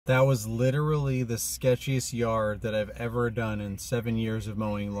That was literally the sketchiest yard that I've ever done in 7 years of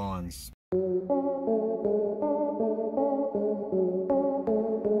mowing lawns.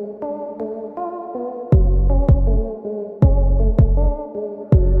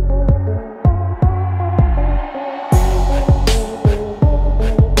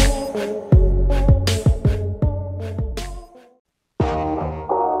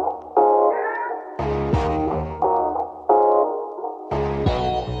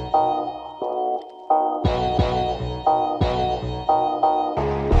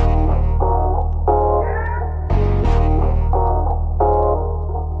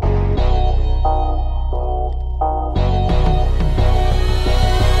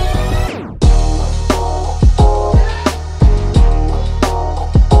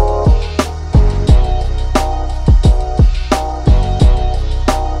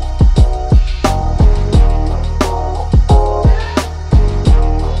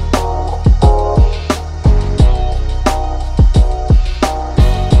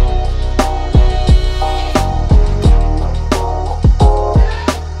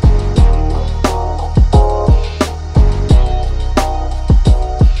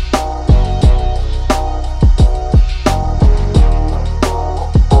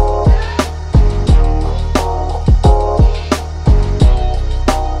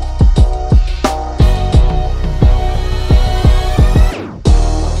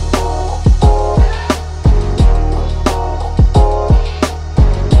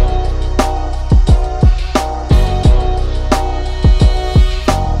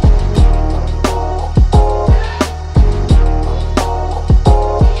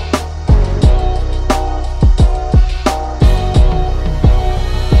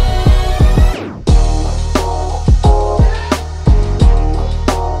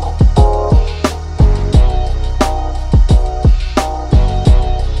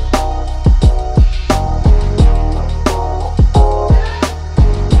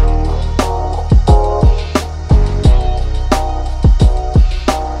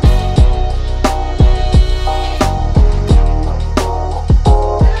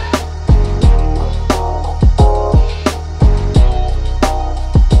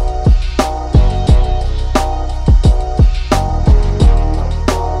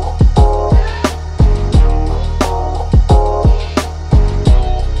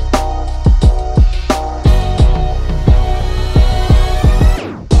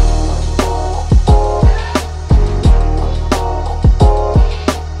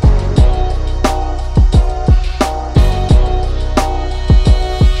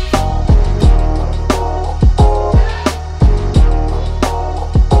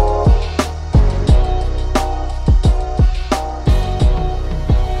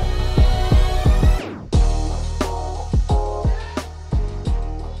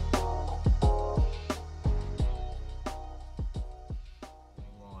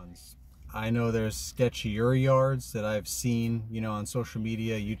 I know there's sketchier yards that I've seen, you know, on social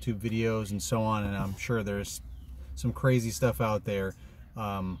media, YouTube videos and so on, and I'm sure there's some crazy stuff out there.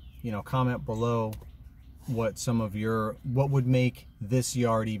 You know, comment below what would make this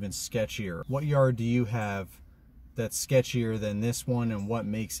yard even sketchier. What yard do you have that's sketchier than this one, and what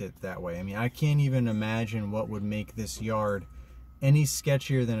makes it that way? I mean, I can't even imagine what would make this yard any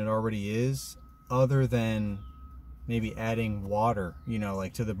sketchier than it already is, other than maybe adding water, you know,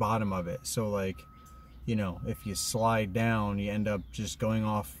 like to the bottom of it. So like, you know, if you slide down, you end up just going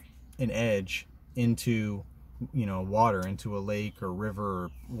off an edge into, you know, water, into a lake or river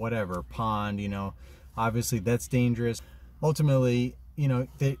or whatever, pond, you know. Obviously that's dangerous. Ultimately, you know,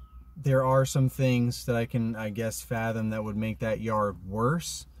 there are some things that I can, I guess, fathom that would make that yard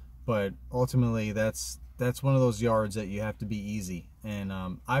worse, but ultimately that's one of those yards that you have to be easy. And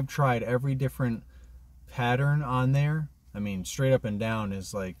I've tried every different pattern on there. I mean, straight up and down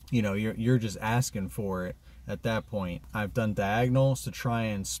is like, you know, you're just asking for it at that point. I've done diagonals to try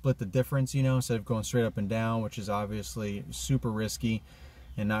and split the difference, you know, instead of going straight up and down, which is obviously super risky,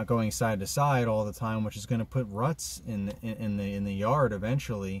 and not going side to side all the time, which is going to put ruts in the yard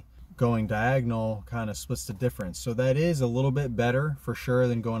eventually. Going diagonal kind of splits the difference. So that is a little bit better for sure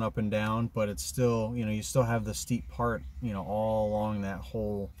than going up and down, but it's still, you know, you still have the steep part, you know, all along that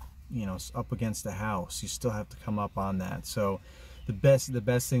whole, you know, up against the house. You still have to come up on that. So the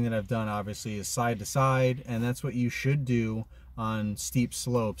best thing that I've done obviously is side to side, and that's what you should do on steep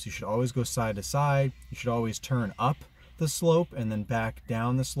slopes. You should always go side to side. You should always turn up the slope and then back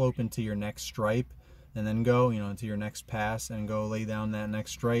down the slope into your next stripe, and then go, you know, into your next pass and go lay down that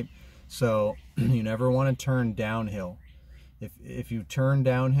next stripe. So you never want to turn downhill. If you turn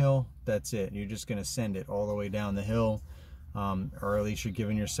downhill, that's it. You're just going to send it all the way down the hill. or at least you're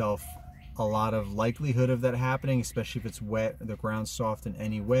giving yourself a lot of likelihood of that happening, especially if it's wet or the ground's soft in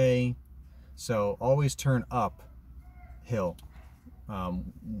any way. So always turn uphill.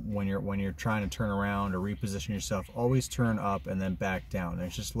 When you're trying to turn around or reposition yourself, always turn up and then back down.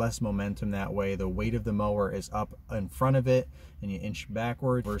 There's just less momentum that way. The weight of the mower is up in front of it and you inch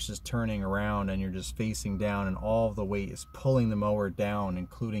backward, versus turning around and you're just facing down and all of the weight is pulling the mower down,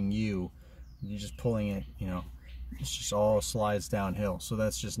 including you. You're just pulling it, you know, it's just all slides downhill. So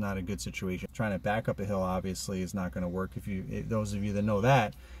that's just not a good situation. Trying to back up a hill obviously is not going to work. Those of you that know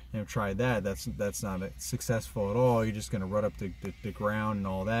that and have tried that, that's not successful at all. You're just going to rut up the ground and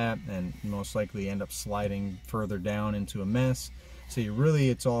all that, and most likely end up sliding further down into a mess. So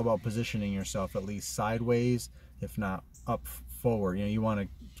it's all about positioning yourself at least sideways, if not up forward. You know, you want to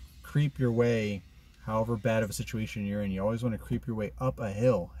creep your way. However bad of a situation you're in, you always want to creep your way up a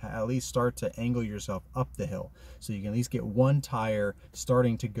hill. At least start to angle yourself up the hill, so you can at least get one tire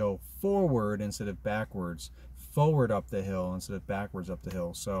starting to go forward instead of backwards, forward up the hill instead of backwards up the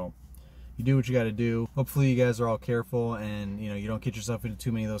hill. So you do what you got to do. Hopefully you guys are all careful and you don't get yourself into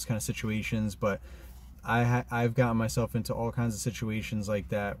too many of those kind of situations. But I've gotten myself into all kinds of situations like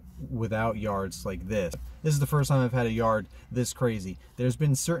that without yards like this. This is the first time I've had a yard this crazy. There's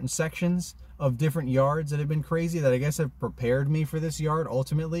been certain sections of different yards that have been crazy that I guess have prepared me for this yard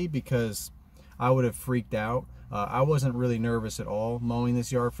ultimately, because I would have freaked out. I wasn't really nervous at all mowing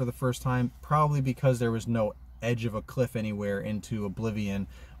this yard for the first time, probably because there was no edge of a cliff anywhere into oblivion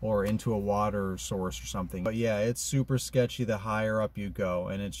or into a water source or something. But yeah, it's super sketchy the higher up you go,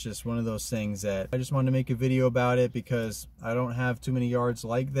 and it's just one of those things that I just wanted to make a video about it because I don't have too many yards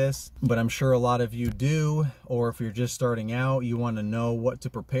like this, but I'm sure a lot of you do. Or if you're just starting out, you want to know what to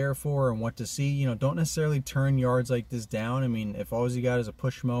prepare for and what to see. Don't necessarily turn yards like this down. I mean, if all you got is a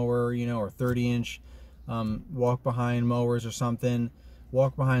push mower, or 30-inch walk behind mowers or something,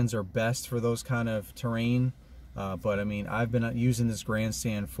 walk behinds are best for those kind of terrain. But I mean, I've been using this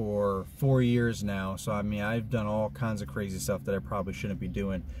grandstand for 4 years now, so I mean, I've done all kinds of crazy stuff that I probably shouldn't be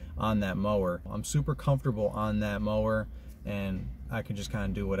doing on that mower. I'm super comfortable on that mower and I can just kind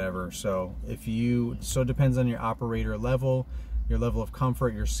of do whatever. So it depends on your operator level, your level of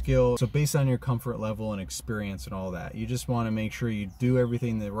comfort, your skill. So based on your comfort level and experience and all that, you just want to make sure you do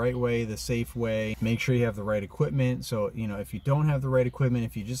everything the right way, the safe way. Make sure you have the right equipment. So if you don't have the right equipment,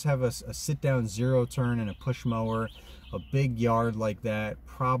 if you just have a sit down zero turn and a push mower, a big yard like that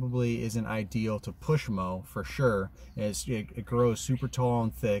probably isn't ideal to push mow for sure. It grows super tall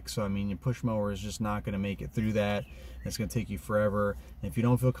and thick, so I mean, your push mower is just not going to make it through that. It's going to take you forever. And if you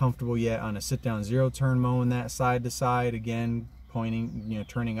don't feel comfortable yet on a sit down zero turn mowing that side to side, again pointing,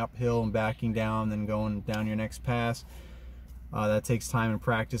 turning uphill and backing down, then going down your next pass, that takes time and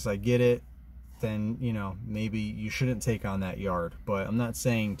practice, I get it. Then maybe you shouldn't take on that yard. But I'm not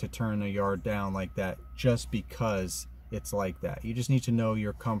saying to turn a yard down like that just because it's like that. You just need to know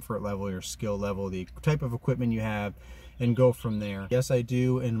your comfort level, your skill level, the type of equipment you have, and go from there. Yes, I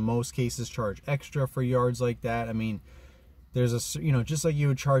do in most cases charge extra for yards like that. I mean, there's just like you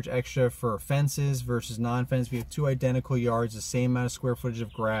would charge extra for fences versus non-fence. We have two identical yards, the same amount of square footage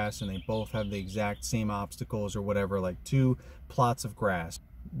of grass, and they both have the exact same obstacles or whatever, like two plots of grass.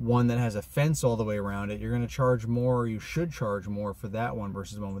 One that has a fence all the way around it, you're going to charge more, or you should charge more for that one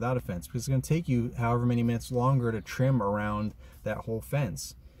versus one without a fence, because it's going to take you however many minutes longer to trim around that whole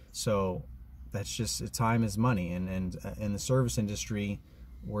fence. So that's just, time is money, and in the service industry,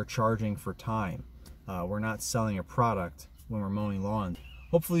 we're charging for time. We're not selling a product when we're mowing lawns.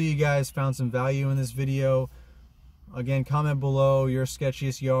 Hopefully you guys found some value in this video. Again, comment below your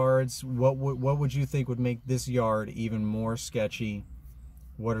sketchiest yards. What would you think would make this yard even more sketchy?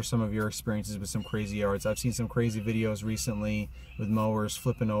 What are some of your experiences with some crazy yards? I've seen some crazy videos recently with mowers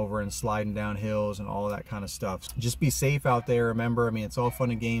flipping over and sliding down hills and all of that kind of stuff. Just be safe out there. Remember, I mean, it's all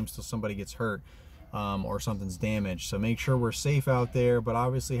fun and games till somebody gets hurt or something's damaged. So make sure we're safe out there, but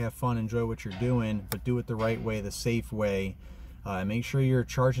obviously have fun, enjoy what you're doing, but do it the right way, the safe way. And make sure you're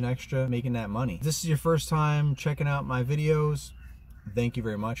charging extra, making that money. If this is your first time checking out my videos, thank you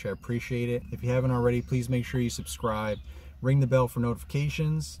very much. I appreciate it. If you haven't already, please make sure you subscribe. Ring the bell for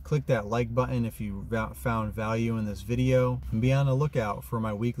notifications. Click that like button if you found value in this video. And be on the lookout for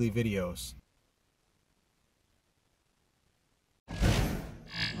my weekly videos.